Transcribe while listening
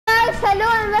guys, hello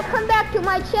and welcome back to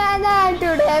my channel.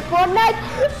 Today Fortnite,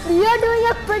 we are doing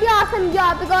a pretty awesome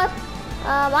job because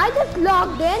I just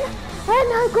logged in and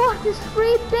I got this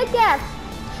free pickaxe,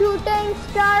 shooting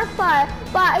starfire.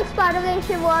 But it's part of the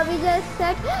issue war we just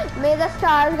said. May the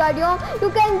stars guide you. You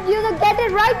can get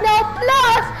it right now.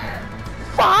 Plus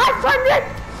 500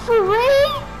 free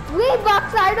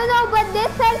V-Bucks. I don't know, but they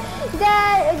said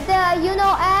that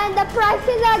and the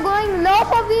prices are going low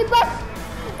for V-Bucks.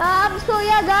 So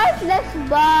yeah guys, let's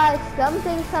buy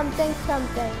something.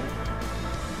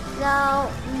 Now,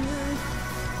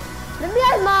 maybe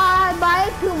I might buy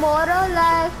it tomorrow.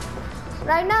 Like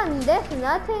right now, there's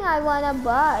nothing I wanna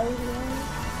buy.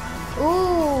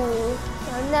 Ooh,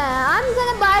 nah, I'm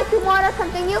gonna buy tomorrow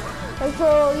something new.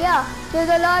 So yeah, there's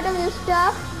a lot of new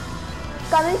stuff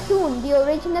coming soon. The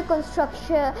original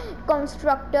constructor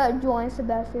joins the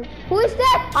battlefield. Who is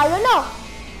that? I don't know.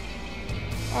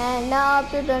 And now up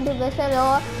to 20%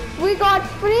 or we got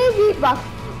free V-Bucks.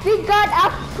 We got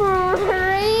a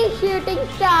free shooting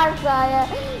starfire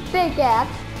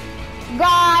pickaxe.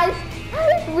 Guys,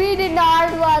 we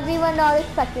were not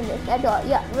expecting this at all.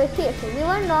 Yeah, seriously, we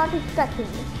were not expecting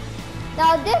this.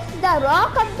 Now the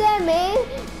rock up there may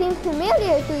seem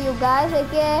familiar to you guys.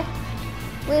 Okay,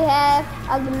 we have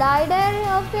a glider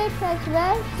of it as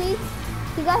well. See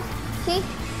guys, see,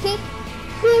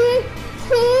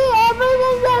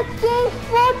 everything has changed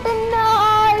for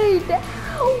tonight.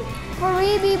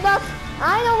 Free V-Bucks. I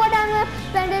know what I'm gonna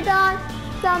spend it on.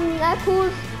 Some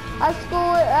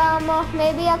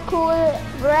maybe a cool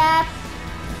wrap.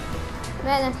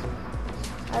 Man,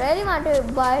 I really want to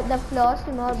buy the floss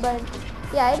more, but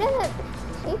yeah, it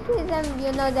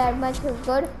isn't that much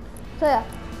good. So yeah,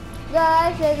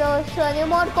 guys, there's also a new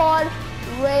mode called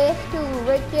Race to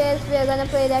Riches. We're gonna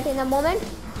play that in a moment.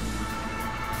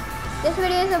 This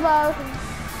video is about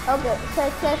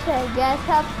success and gas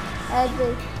up at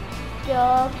the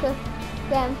stock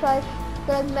campus,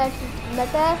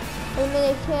 better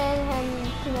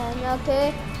elimination and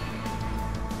okay.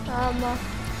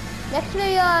 Next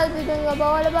video I'll be doing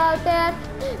all about that.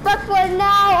 But for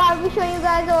now I'll be showing you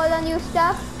guys all the new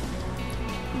stuff.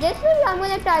 This video I'm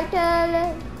gonna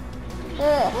title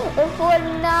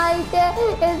Fortnite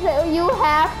is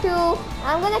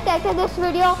I'm gonna title this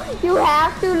video, you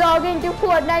have to log into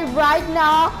Fortnite right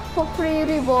now for free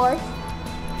rewards.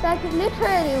 Like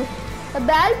literally, the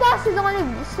battle pass is only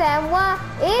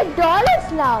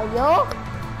 $8 now, yo.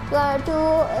 To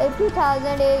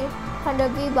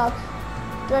 2,800 V-Bucks,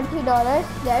 $20.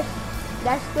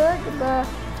 That's good. But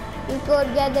you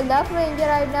could get the Love Ranger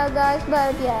right now, guys.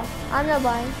 But yeah, I'm not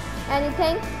buying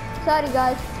anything. Sorry,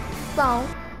 guys. Found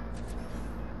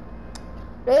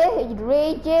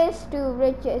rages to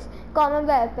riches. Common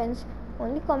weapons.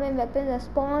 Only common weapons are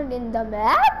spawned in the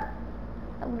map.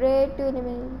 Upgrade to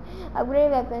eliminate.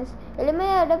 Upgrade weapons.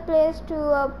 Eliminate other place to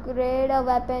upgrade a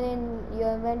weapon in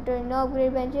your inventory. No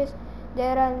upgrade benches.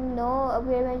 There are no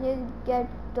upgrade benches. Get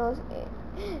those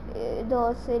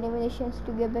eliminations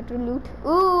to get better loot.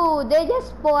 Ooh, they just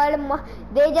spoiled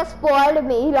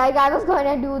me. Like I was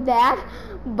gonna do that,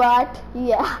 but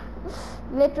yeah.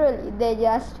 Literally,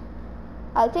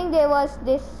 I think there was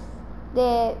this.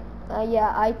 Yeah,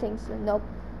 I think so. Nope.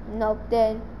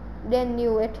 They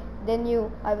knew it. They knew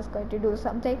I was going to do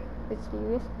something. It's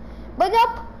serious. But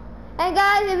nope. And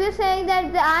guys, if you're saying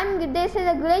that this is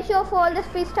a glitch of all the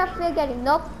free stuff we're getting,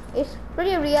 nope. It's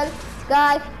pretty real,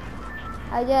 guys.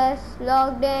 I just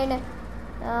logged in.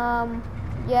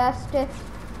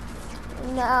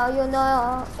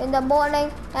 In the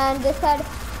morning, and they said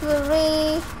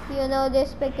free,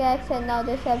 this pickaxe, and now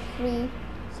they said free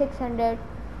 500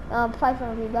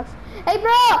 V-Bucks. Hey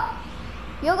bro,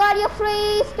 you got your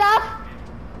free stuff?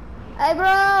 Hey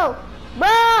bro,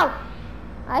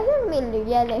 I hear me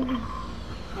yelling.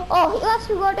 Oh, he wants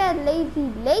to go to a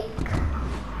lazy lake.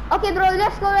 Okay bro,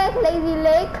 let's go to a lazy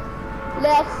lake.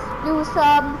 Let's do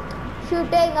some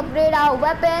shooting, upgrade our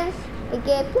weapons.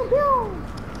 Okay, pew pew.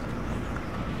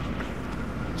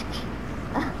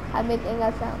 I'm making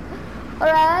a sound.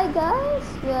 Alright guys,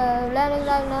 we're landing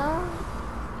right now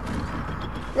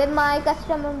with my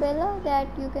custom umbrella that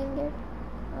you can get.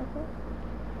 Okay.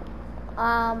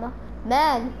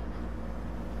 Man,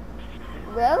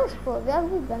 where are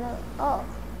we gonna? Oh,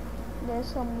 there's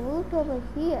some loot over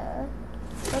here,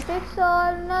 but it's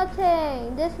all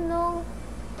nothing. There's no.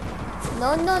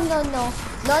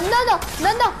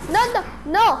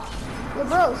 You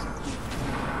bros,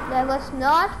 that was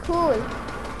not cool.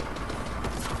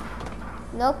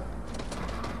 Nope.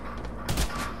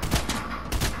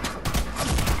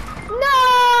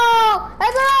 No!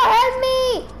 Hey bro, help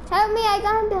me! Help me, I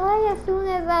can't die as soon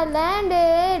as I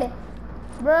landed.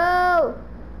 Bro!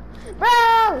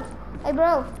 Bro! Hey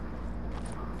bro,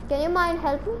 can you mind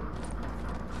helping me?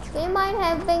 Can you mind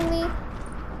helping me?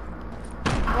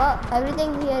 Well,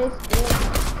 everything here is great.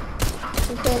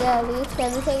 To say the least,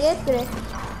 everything is great.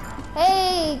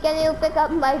 Hey, can you pick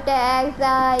up my tags?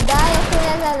 I die as soon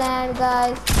as I land,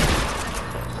 guys.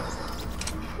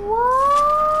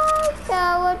 What?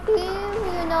 Our team,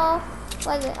 you know.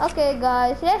 Okay,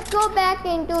 guys, let's go back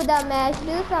into the match,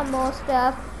 do some more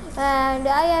stuff, and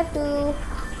I have to.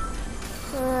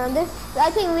 I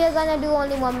think we are gonna do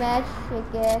only one match.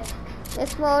 Okay.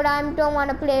 This mode I don't want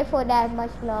to play for that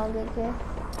much long. Okay.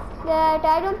 That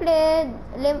I don't play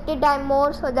limited time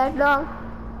modes for that long.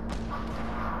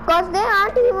 Cause they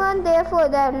aren't even there for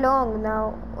that long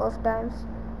now of times.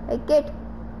 Like it.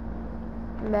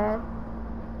 Man.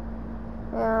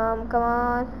 Come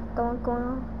on.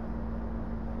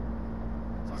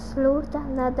 Just load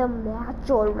another match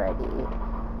already.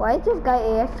 Why is this guy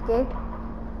AFK?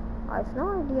 I have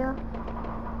no idea.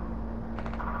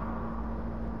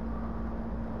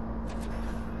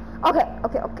 Okay,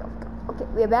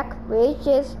 we're back.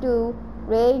 Rages to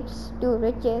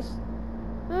riches.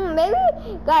 Maybe,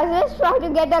 guys, let's try to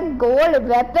get a gold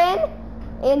weapon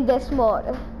in this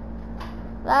mode.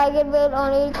 Like, it will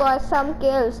only cost some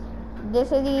kills.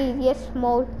 This is the easiest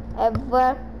mode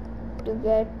ever to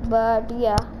get, but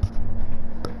yeah,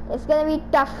 it's gonna be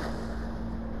tough.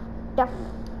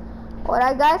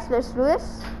 Alright guys, let's do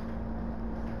this.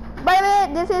 By the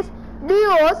way, this is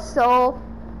duo, so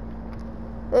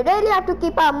we really have to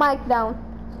keep our mic down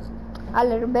a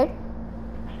little bit.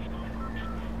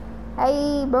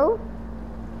 Hey bro.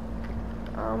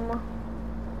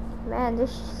 Man,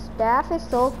 this staff is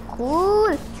so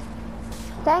cool.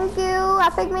 Thank you,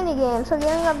 Epic Minigames, for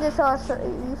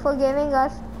giving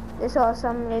us this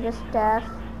awesome latest staff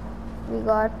we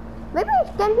got. Maybe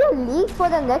it can be a league for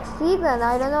the next season,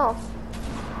 I don't know.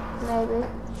 Maybe.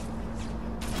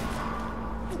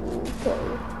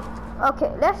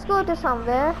 Okay, let's go to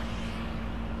somewhere.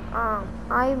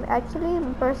 I actually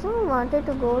personally wanted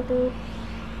to go to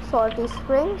Salty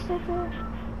Springs. Okay.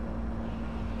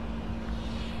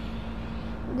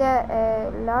 There are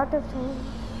a lot of things.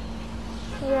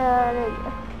 Yeah,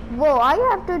 like, whoa, I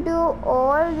have to do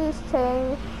all these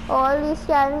things, all these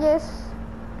challenges.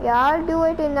 Yeah, I'll do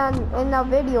it in a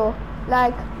video.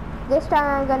 Like, this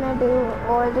time I'm gonna do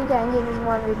all the challenges in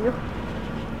one video.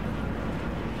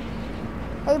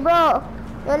 Hey bro,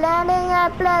 you're landing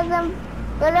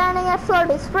at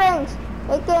Salty Springs.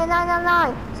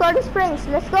 AK-999, Salty Springs,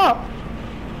 let's go.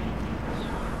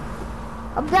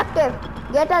 Objective,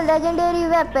 get a legendary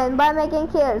weapon by making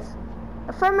kills.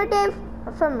 Affirmative.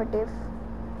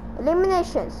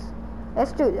 Eliminations,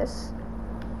 let's do this.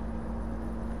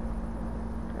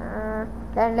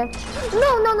 No,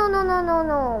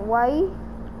 why?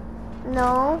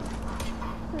 No.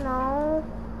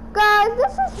 Guys,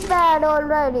 this is bad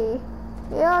already.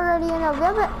 We're already in a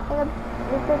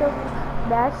bit of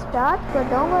bad start, but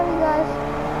don't worry guys.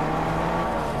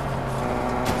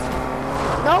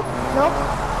 Nope.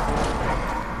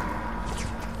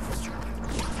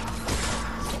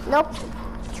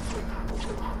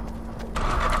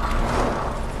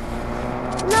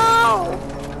 No!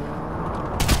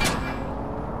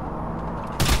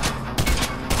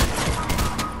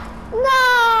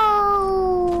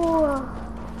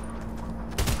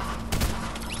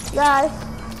 Guys,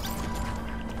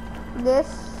 this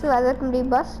was a complete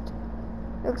bust.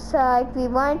 Looks like we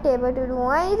weren't able to do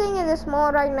anything in this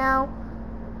mode right now.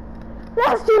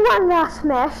 Let's do one last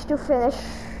match to finish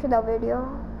the video.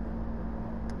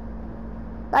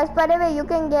 Guys, by the way, you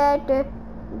can get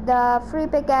the free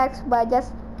pickaxe by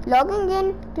just logging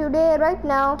in today right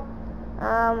now.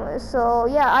 So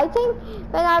yeah, I think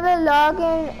when I will log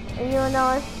in,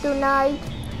 tonight,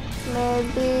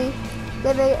 maybe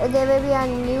there will be a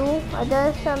new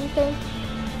other something.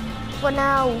 For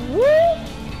now, woo!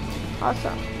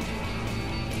 Awesome.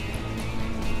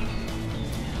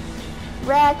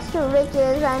 Rags to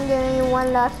riches, I'm giving you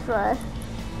one last try.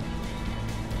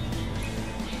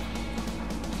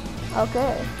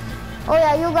 Okay. Oh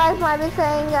yeah, you guys might be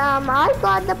saying, I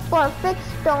got the perfect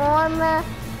storm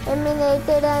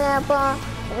eliminated and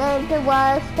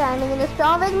while standing in the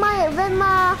storm with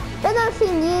a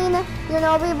singing,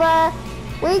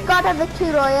 we got a victory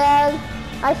royale.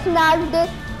 I sniped the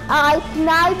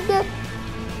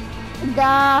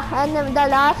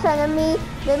last enemy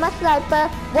with my sniper,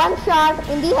 one shot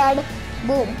in the head,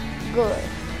 boom, good,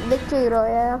 victory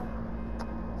royale.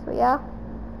 So yeah.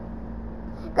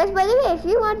 Guys, by the way, if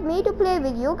you want me to play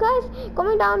with you guys,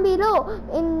 comment down below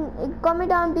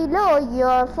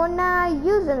your Fortnite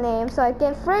username so I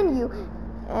can friend you.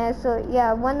 So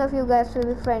yeah, one of you guys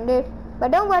will be friended.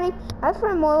 But don't worry, I'll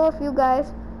friend more of you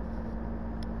guys.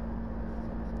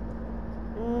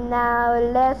 Now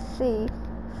let's see.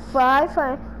 Five.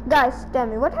 Guys, tell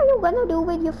me, what are you gonna do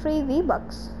with your free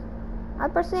V-Bucks?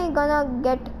 I'm personally gonna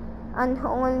get a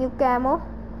new camo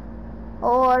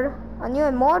or a new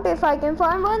emote if I can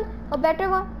find one, a better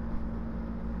one.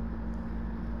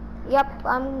 Yep,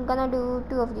 I'm gonna do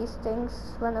two of these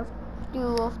things.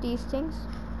 Two of these things.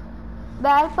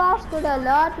 Belfast could a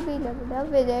lot be leveled up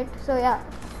with it. So yeah,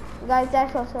 guys,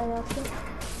 that's also an option.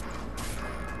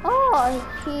 Oh,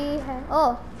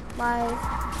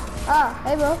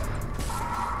 hey bro.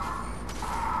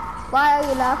 Why are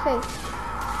you laughing?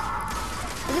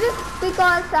 Is it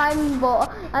because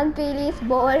I'm Peely's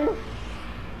bold?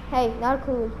 Hey, not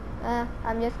cool.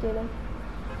 I'm just kidding.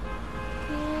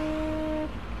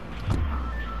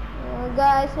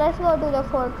 Guys, let's go to the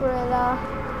Fortrilla.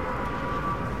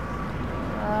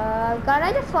 God,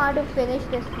 I just want to finish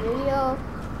this video.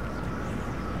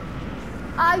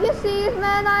 Are you serious,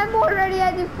 man? I'm already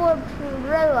at the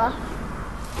Fortrilla.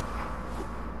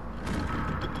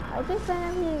 I think I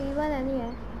have even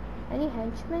any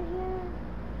henchmen here.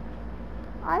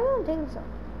 I don't think so.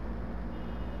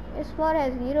 This mod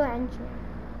has 0 henchmen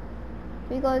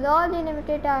because all the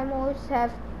limited time modes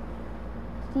have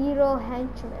 0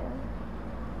 henchmen.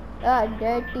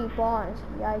 Dirty pawns.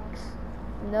 Yikes.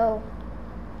 No.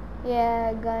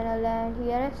 Yeah, gonna land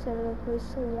here. So look with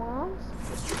swamps.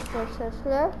 There's a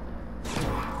slurp.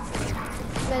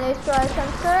 Then let's try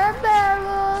some syrup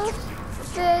barrels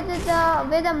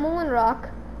with a moon rock.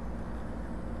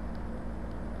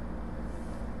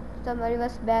 Somebody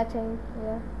was batting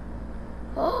here.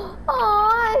 Oh,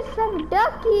 it's some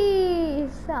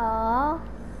duckies. Aww.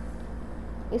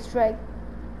 It's right.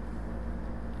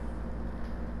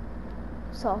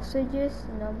 Sausages,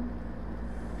 no.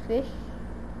 Fish.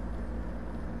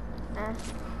 And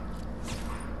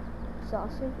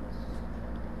sausages.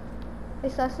 The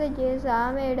sausages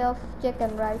are made of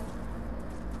chicken, right?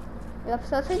 Yep,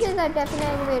 sausages are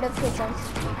definitely made of chicken.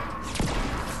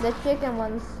 The chicken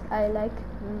ones I like.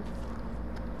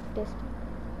 Tasty.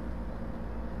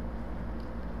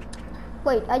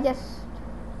 Wait.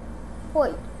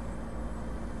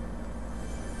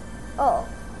 Oh.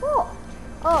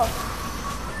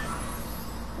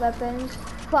 Weapons.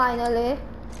 Finally.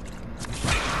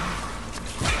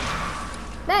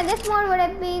 Man, this mod would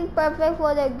have been perfect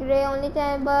for the gray only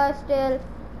time, but still,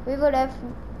 we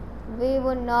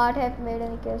would not have made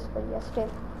any kills, but yeah, still.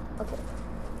 Okay.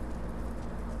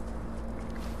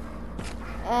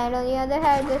 And on the other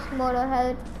hand, this mod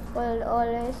will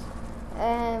always.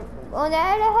 And on the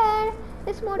other hand,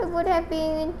 this mod would have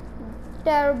been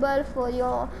terrible for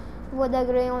the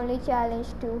gray only challenge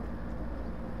too.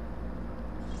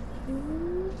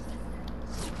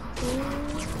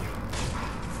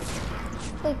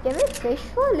 Hey, can we fish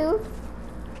for loot?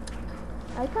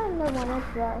 I kinda wanna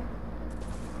try.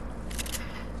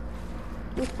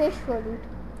 We fish for loot.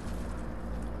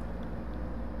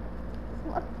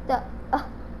 What the?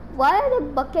 Why are the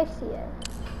buckets here?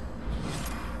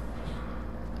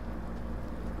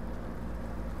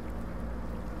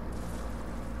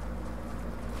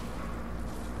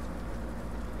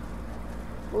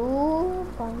 Ooh,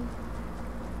 fun.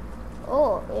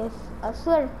 Oh, it's a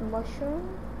surf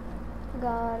mushroom.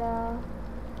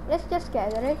 Let's just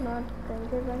gather it, not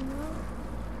drink it right now.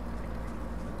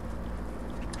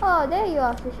 Oh, there you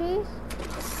are, fishies.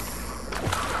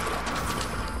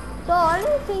 So,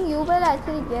 only thing you will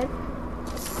actually get.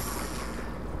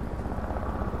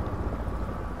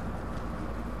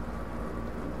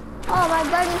 Oh, my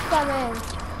buddy's coming.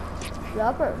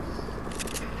 Robbers.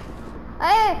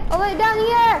 Hey, oh wait, down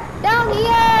here! Down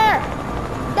here!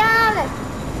 Down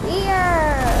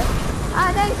here!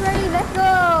 Ah, thanks, ready, let's go!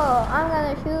 I'm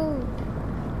gonna shoot.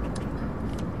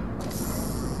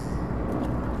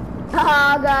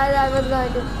 Ah, guys, I was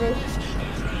going to fish.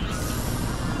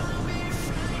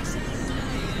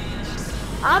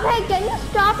 Hey, can you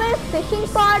stop at a fishing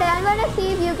spot? I'm gonna see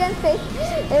if you can fish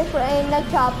in the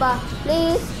chopper,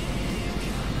 please.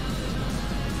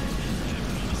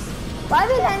 Why are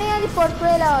we landing at the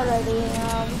Fortrilla already?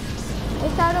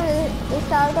 It's out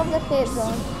of the safe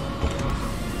zone.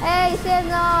 Hey, safe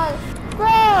zone!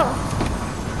 Bro!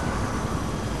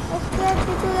 Let's get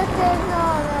to the safe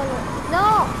zone. No!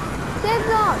 Safe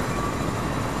zone!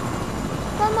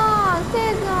 Come on,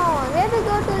 safe zone! We have to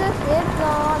go to the safe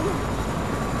zone.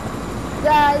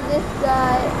 Guys, this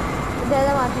guy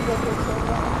doesn't want to get to the safe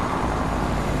zone.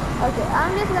 Okay,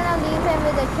 I'm just gonna leave him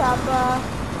with the chopper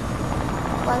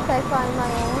once I find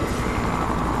my own.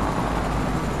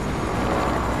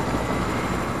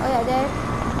 Oh yeah, there.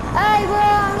 Hey bro,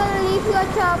 I'm gonna leave your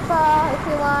chopper if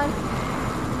you want.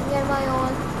 Get my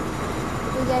own.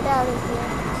 To get out of here.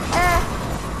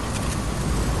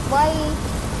 Bye.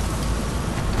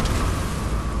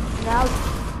 Now.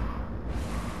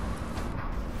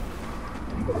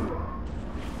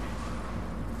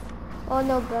 Oh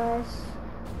no guys.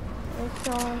 It's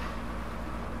on.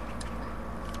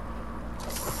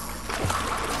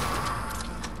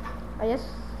 I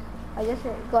just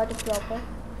got a chopper.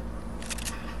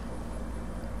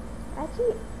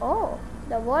 Actually, oh,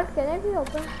 the vault can it be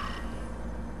open?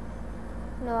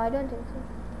 No, I don't think so.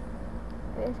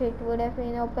 If it would have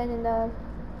been open in the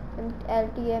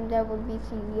LTM, that would be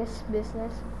serious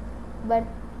business. But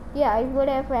yeah, it would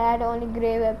have had only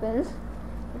grey weapons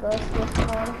because this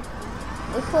one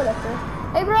is full of it.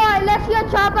 Hey bro, I left your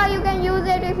chopper. You can use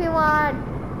it if you want.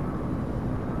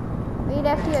 We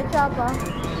left your chopper.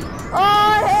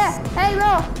 Oh, hey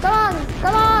bro, come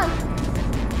on.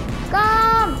 Come.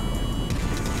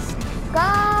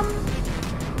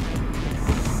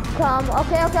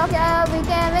 Okay. We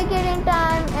can make it in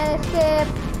time and escape.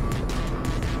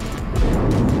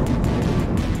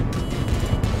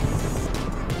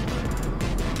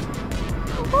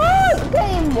 Oh, you can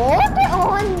emote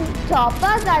on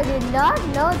choppers. I did not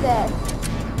know that.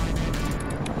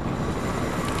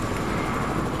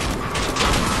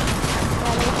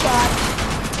 Shot.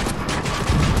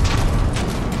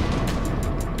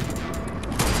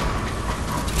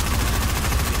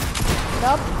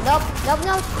 Nope. No,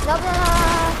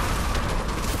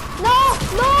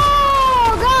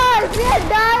 guys, we are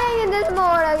dying in this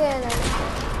mode again.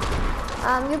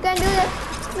 You can do this.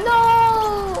 No.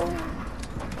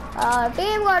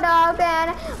 Team got out, and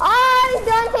I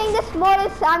don't think this mode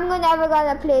is. I'm never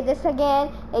gonna play this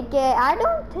again. Okay, I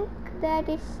don't think that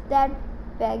it's that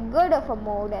good of a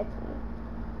mode actually.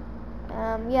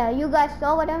 Yeah, you guys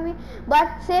know what I mean.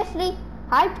 But seriously,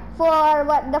 hyped for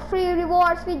what the free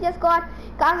rewards we just got.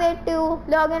 Can't wait to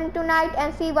log in tonight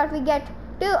and see what we get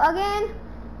to again.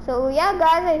 So yeah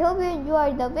guys, I hope you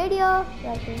enjoyed the video.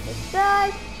 Like and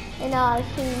subscribe, and I'll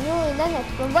see you in the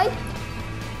next one. Wait.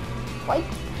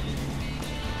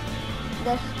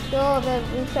 The store will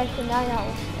refresh in 9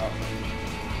 hours.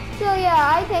 So yeah,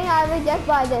 I think I will just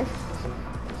buy this.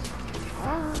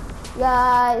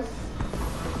 Guys,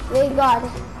 we got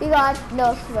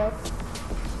no sweat.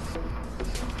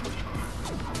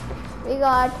 We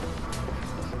got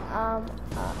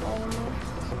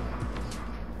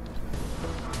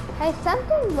hey,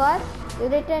 something was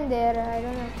written there. I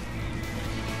don't know.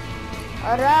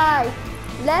 Alright,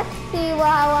 let's see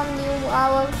how our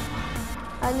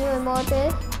new emote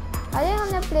is. I think I'm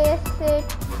gonna place it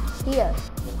here.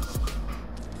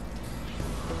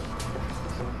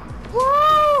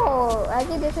 Whoa! I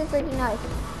think this is pretty nice.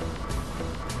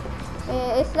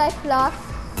 It's like floss.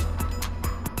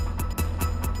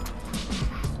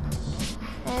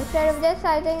 Instead of this,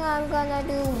 I think I'm gonna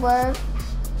do work.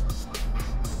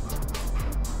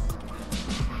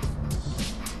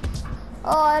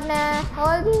 Oh nah,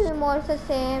 all these emotes are the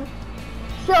same.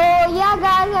 So yeah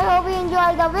guys, I hope you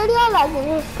enjoyed the video. Like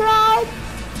and subscribe.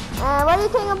 What do you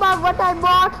think about what I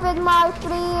bought with my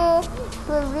free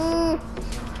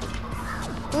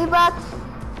V-Bucks?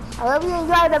 I hope you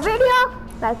enjoyed the video.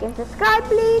 Like and subscribe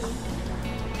please.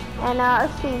 And I'll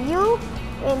see you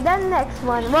in the next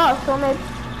one. Wow, so many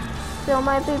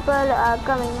people are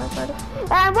coming.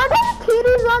 And what are the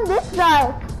theories on this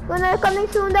guy? When they're coming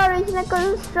soon, the original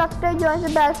constructor joins the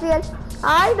battlefield.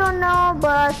 I don't know,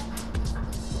 but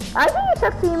I think it's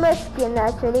a female skin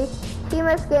actually.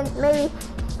 Female skin, maybe.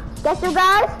 Catch you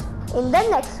guys in the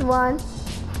next one.